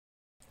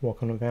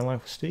Welcome to Van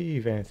Life with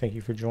Steve, and thank you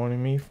for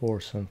joining me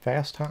for some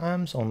fast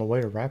times on the way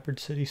to Rapid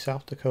City,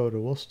 South Dakota.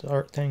 We'll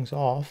start things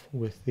off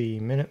with the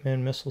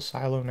Minuteman Missile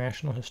Silo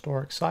National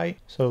Historic Site.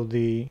 So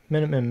the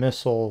Minuteman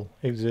Missile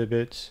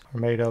exhibits are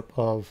made up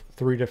of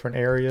 3 different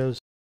areas.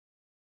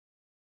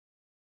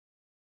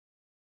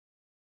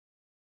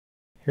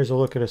 Here's a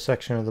look at a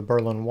section of the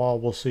Berlin Wall.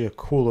 We'll see a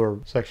cooler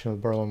section of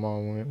the Berlin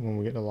Wall when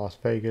we get to Las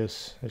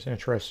Vegas. There's an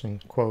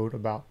interesting quote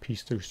about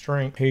peace through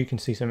strength. Here you can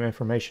see some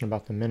information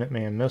about the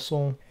Minuteman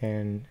missile,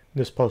 and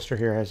this poster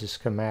here has a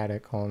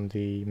schematic on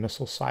the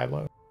missile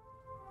silo.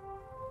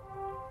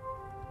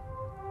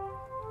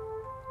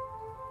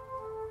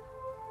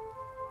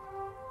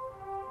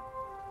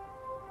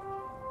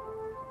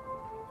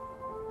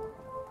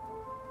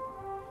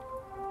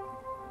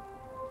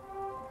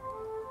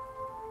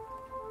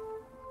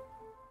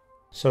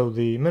 So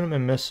the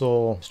Minuteman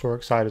Missile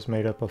Historic Site is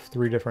made up of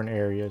 3 different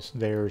areas.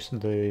 There's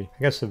the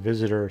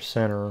visitor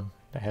center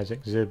that has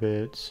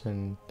exhibits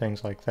and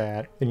things like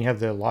that. Then you have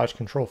the lodge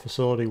control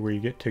facility where you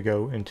get to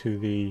go into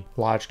the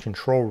lodge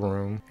control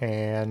room.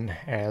 And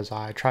as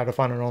I try to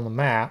find it on the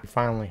map, you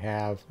finally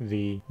have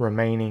the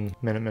remaining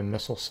Minuteman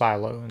Missile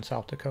Silo in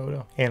South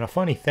Dakota. And a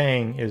funny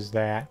thing is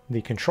that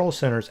the control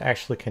center is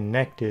actually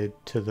connected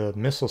to the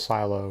missile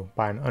silo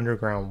by an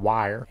underground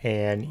wire.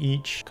 And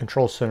each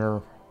control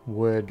center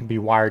would be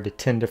wired to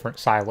 10 different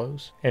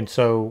silos. And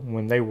so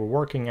when they were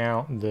working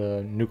out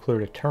the nuclear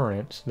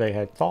deterrence, they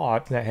had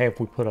thought that, hey, if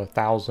we put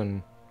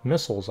 1,000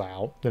 missiles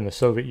out, then the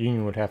Soviet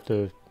Union would have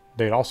to,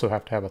 they'd also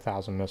have to have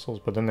 1,000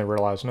 missiles. But then they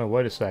realized, no,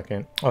 wait a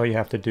second, all you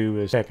have to do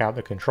is take out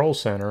the control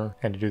center,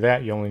 and to do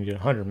that you only need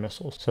 100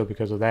 missiles. So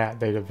because of that,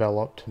 they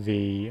developed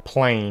the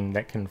plane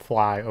that can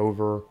fly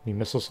over the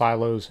missile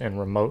silos and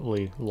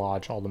remotely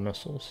lodge all the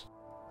missiles.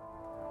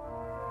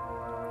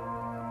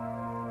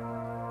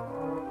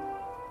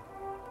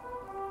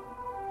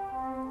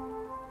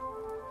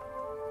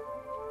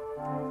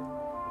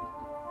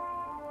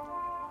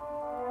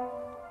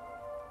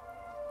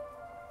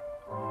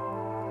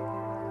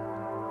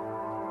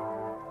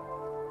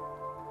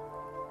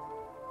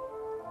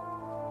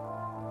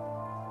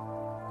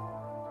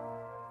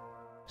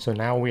 So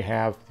now we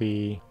have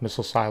the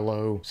missile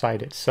silo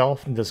site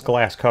itself. This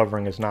glass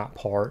covering is not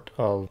part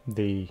of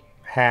the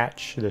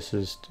hatch.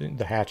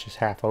 The hatch is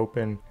half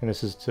open, and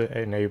this is to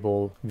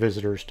enable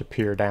visitors to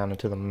peer down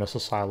into the missile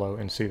silo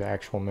and see the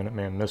actual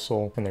Minuteman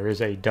missile. And there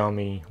is a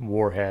dummy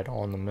warhead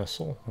on the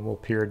missile. And we'll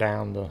peer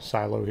down the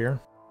silo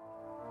here.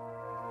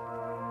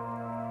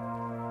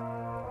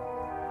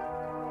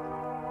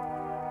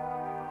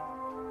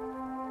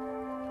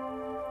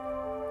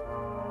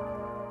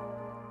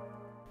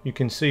 You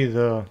can see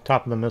the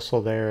top of the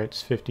missile there.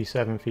 It's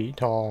 57 feet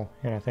tall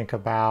and I think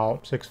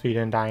about 6 feet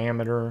in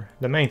diameter.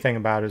 The main thing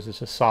about it is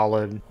it's a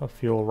solid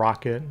fuel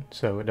rocket,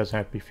 so it doesn't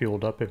have to be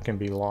fueled up. It can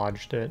be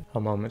lodged at a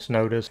moment's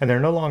notice. And there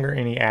are no longer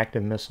any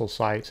active missile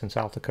sites in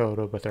South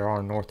Dakota, but there are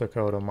in North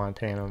Dakota,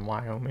 Montana, and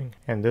Wyoming.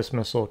 And this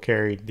missile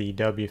carried the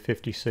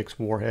W-56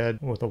 warhead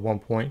with a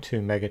 1.2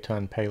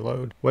 megaton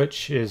payload,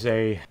 which is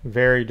a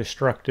very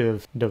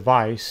destructive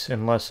device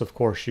unless, of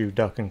course, you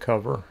duck and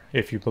cover,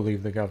 if you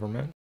believe the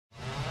government.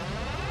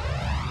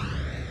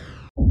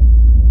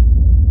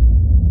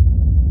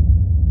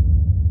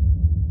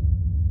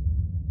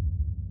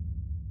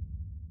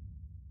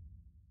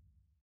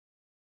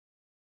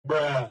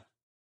 Bruh.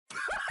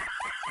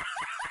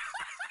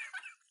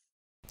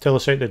 To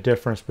illustrate the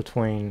difference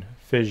between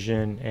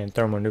fission and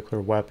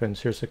thermonuclear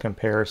weapons, here's a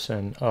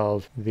comparison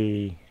of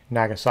the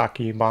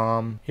Nagasaki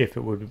bomb if it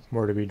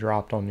were to be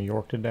dropped on New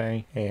York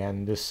today,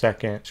 and this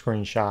second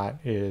screenshot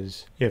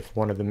is if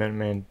one of the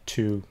Minuteman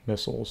II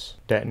missiles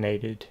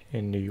detonated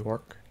in New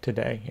York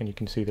today. And you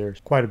can see there's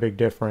quite a big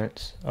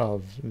difference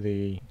of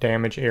the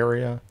damage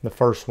area. The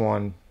first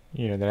one,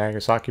 the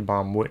Nagasaki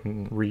bomb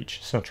wouldn't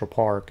reach Central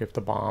Park if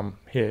the bomb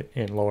hit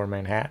in Lower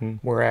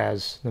Manhattan,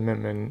 whereas the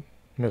Minuteman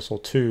Missile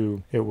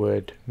 2, it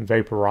would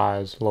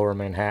vaporize Lower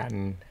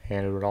Manhattan,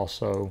 and it would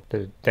also,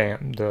 the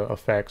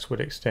effects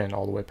would extend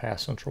all the way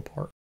past Central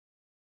Park.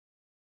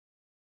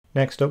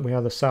 Next up, we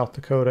have the South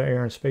Dakota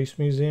Air and Space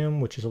Museum,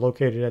 which is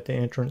located at the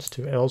entrance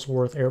to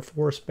Ellsworth Air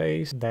Force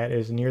Base. That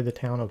is near the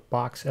town of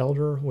Box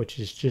Elder, which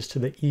is just to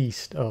the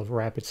east of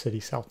Rapid City,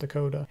 South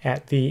Dakota.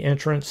 At the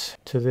entrance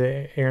to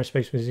the Air and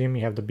Space Museum,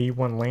 you have the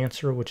B-1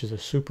 Lancer, which is a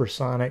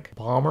supersonic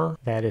bomber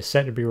that is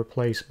set to be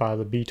replaced by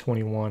the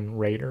B-21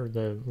 Raider,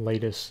 the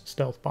latest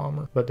stealth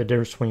bomber. But the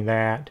difference between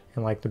that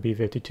and like the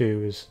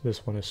B-52 is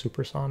this one is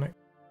supersonic.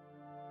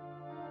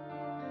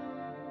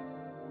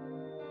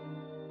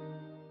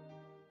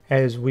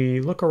 As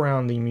we look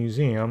around the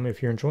museum,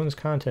 if you're enjoying this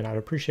content, I'd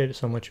appreciate it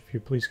so much if you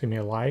please give me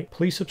a like.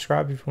 Please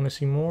subscribe if you want to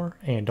see more,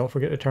 and don't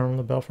forget to turn on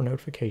the bell for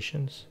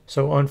notifications.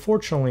 So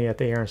unfortunately at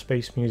the Air and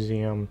Space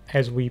Museum,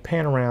 as we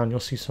pan around, you'll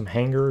see some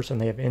hangars,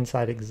 and they have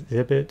inside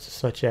exhibits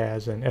such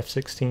as an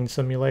F-16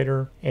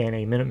 simulator and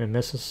a Minuteman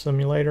missile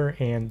simulator,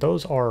 and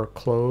those are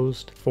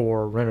closed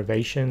for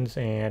renovations,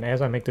 and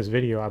as I make this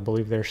video, I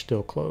believe they're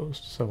still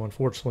closed. So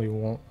unfortunately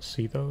we won't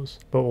see those,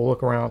 but we'll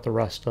look around at the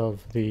rest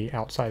of the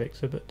outside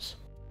exhibits.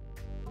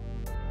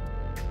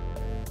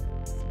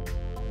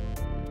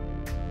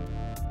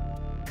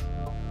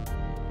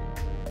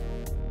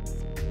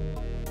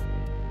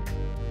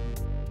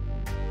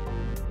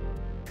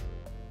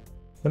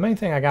 The main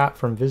thing I got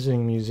from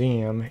visiting the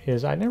museum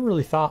is I never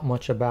really thought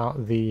much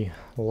about the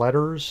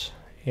letters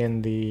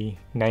in the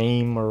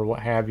name or what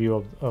have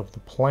you of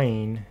the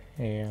plane,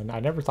 and I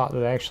never thought that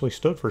they actually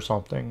stood for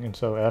something. And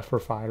so F for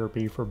fighter,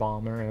 B for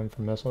bomber, N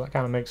for missile, that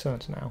kind of makes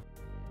sense now.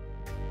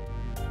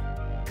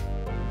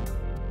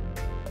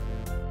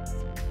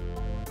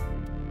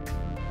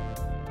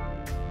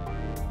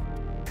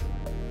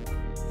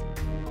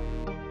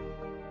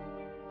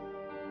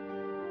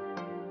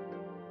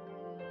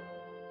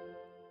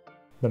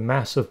 The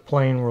massive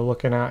plane we're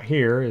looking at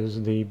here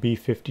is the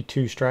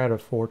B-52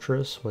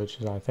 Stratofortress, which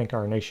is I think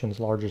our nation's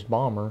largest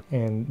bomber.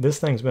 And this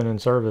thing's been in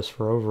service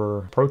for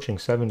approaching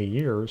 70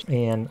 years.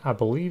 And I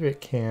believe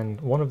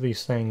one of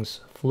these things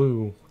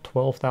flew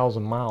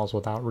 12,000 miles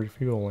without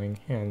refueling.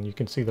 And you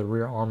can see the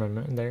rear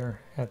armament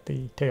there at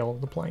the tail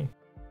of the plane.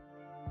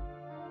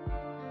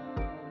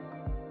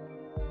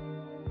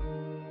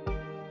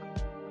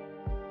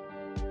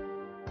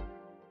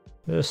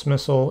 This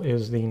missile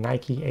is the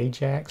Nike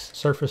Ajax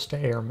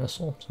surface-to-air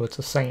missile, so it's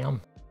a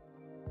SAM.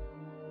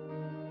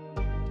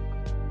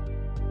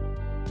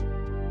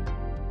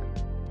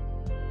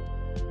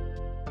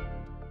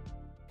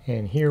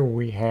 And here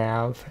we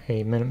have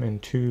a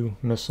Minuteman II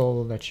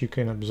missile that you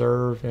can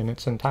observe in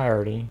its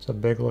entirety. It's a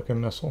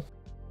big-looking missile.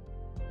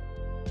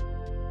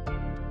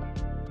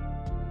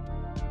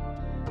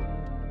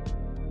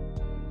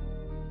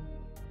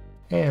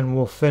 And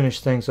we'll finish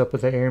things up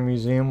at the Air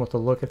Museum with a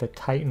look at the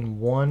Titan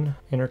I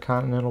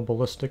intercontinental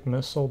ballistic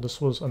missile.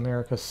 This was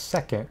America's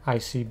second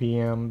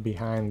ICBM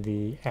behind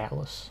the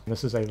Atlas.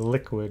 This is a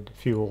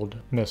liquid-fueled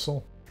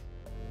missile.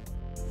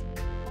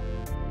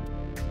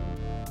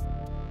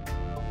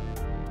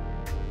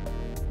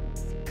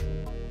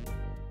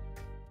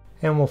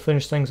 And we'll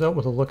finish things up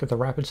with a look at the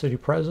Rapid City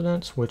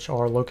Presidents, which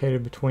are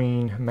located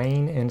between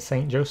Main and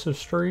St. Joseph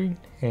Street.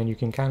 And you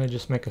can kind of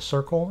just make a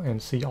circle and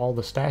see all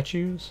the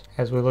statues.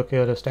 As we look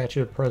at a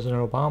statue of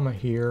President Obama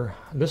here,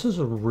 this is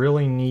a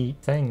really neat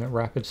thing that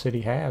Rapid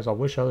City has. I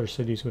wish other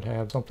cities would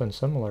have something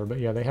similar, but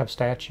yeah, they have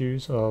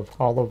statues of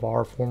all of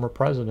our former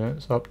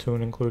presidents, up to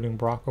and including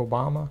Barack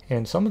Obama.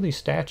 And some of these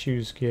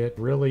statues get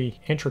really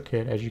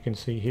intricate, as you can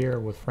see here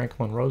with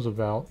Franklin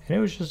Roosevelt. And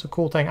it was just a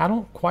cool thing. I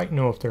don't quite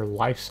know if they're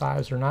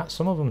life-size or not.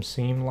 Some of them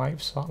seem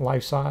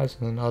life-size,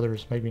 and then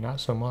others maybe not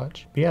so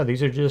much. But yeah,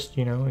 these are just,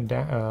 in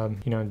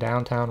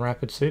downtown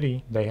Rapid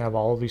City, they have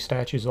all of these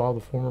statues of all the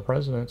former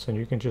presidents, and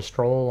you can just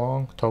stroll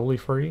along totally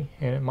free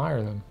and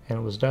admire them. And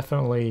it was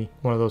definitely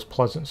one of those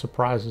pleasant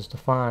surprises to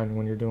find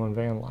when you're doing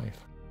van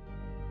life.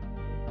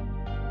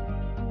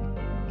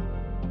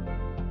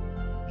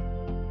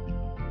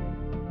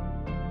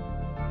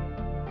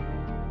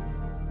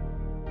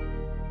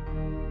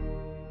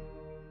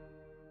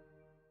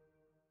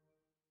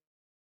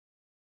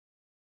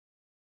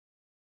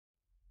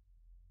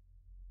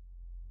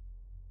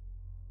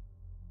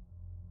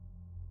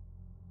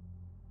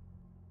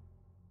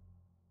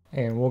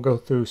 And we'll go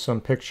through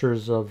some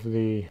pictures of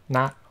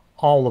not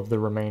all of the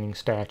remaining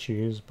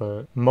statues,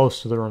 but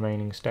most of the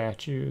remaining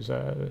statues.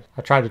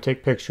 I tried to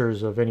take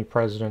pictures of any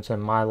presidents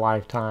in my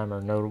lifetime or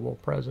notable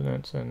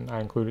presidents, and I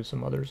included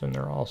some others in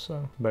there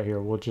also. But here,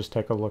 we'll just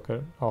take a look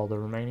at all the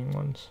remaining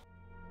ones.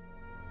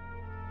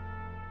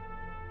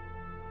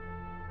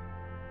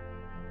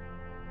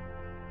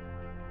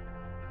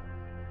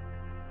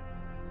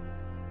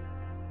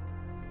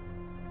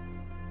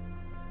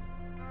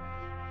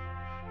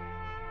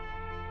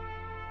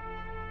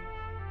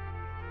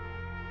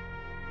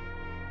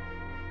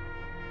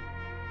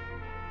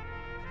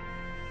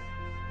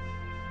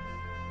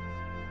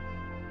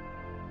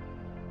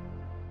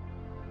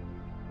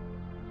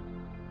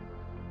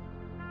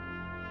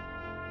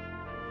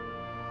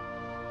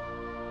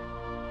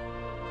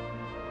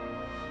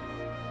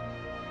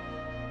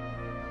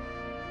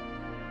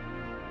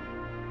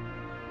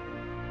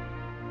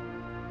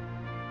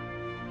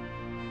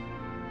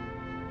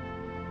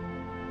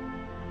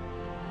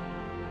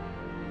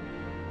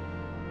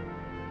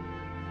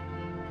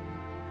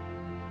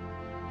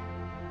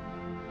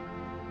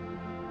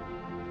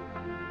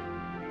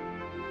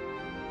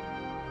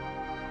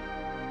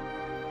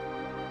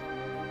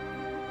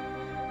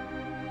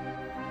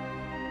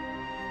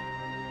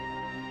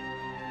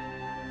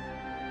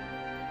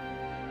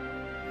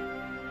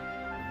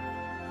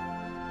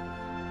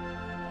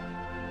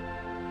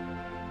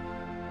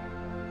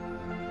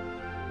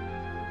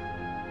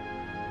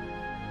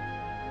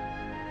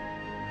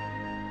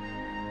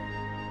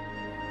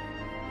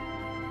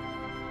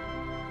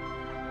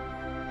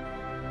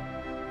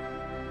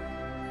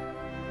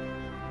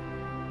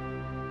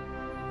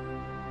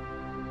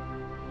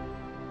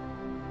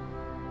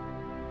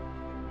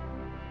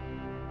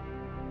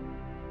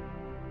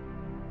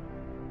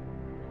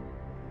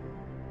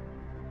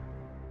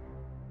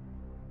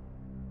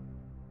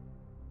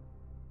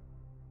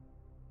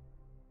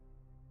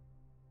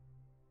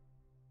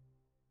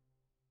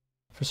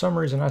 For some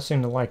reason, I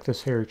seem to like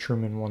this Harry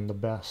Truman one the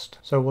best.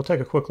 So we'll take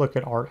a quick look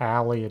at Art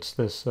Alley. It's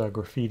this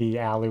graffiti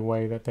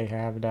alleyway that they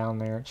have down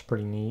there. It's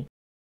pretty neat.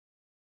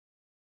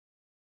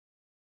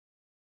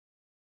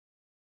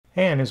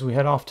 And as we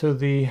head off to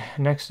the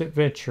next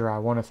adventure, I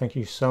want to thank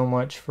you so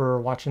much for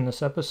watching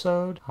this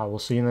episode. I will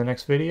see you in the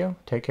next video.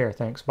 Take care.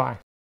 Thanks. Bye.